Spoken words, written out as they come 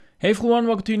Hey everyone,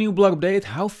 welcome to a new blog update.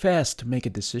 How fast to make a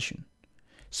decision.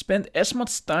 Spend as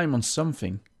much time on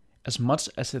something as much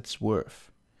as it's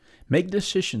worth. Make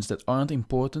decisions that aren't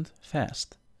important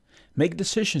fast. Make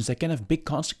decisions that can have big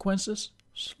consequences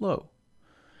slow.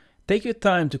 Take your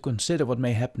time to consider what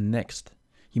may happen next.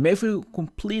 You may feel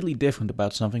completely different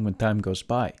about something when time goes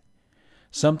by.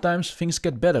 Sometimes things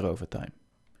get better over time.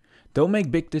 Don't make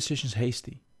big decisions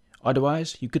hasty.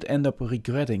 Otherwise, you could end up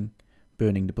regretting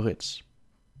burning the bridge.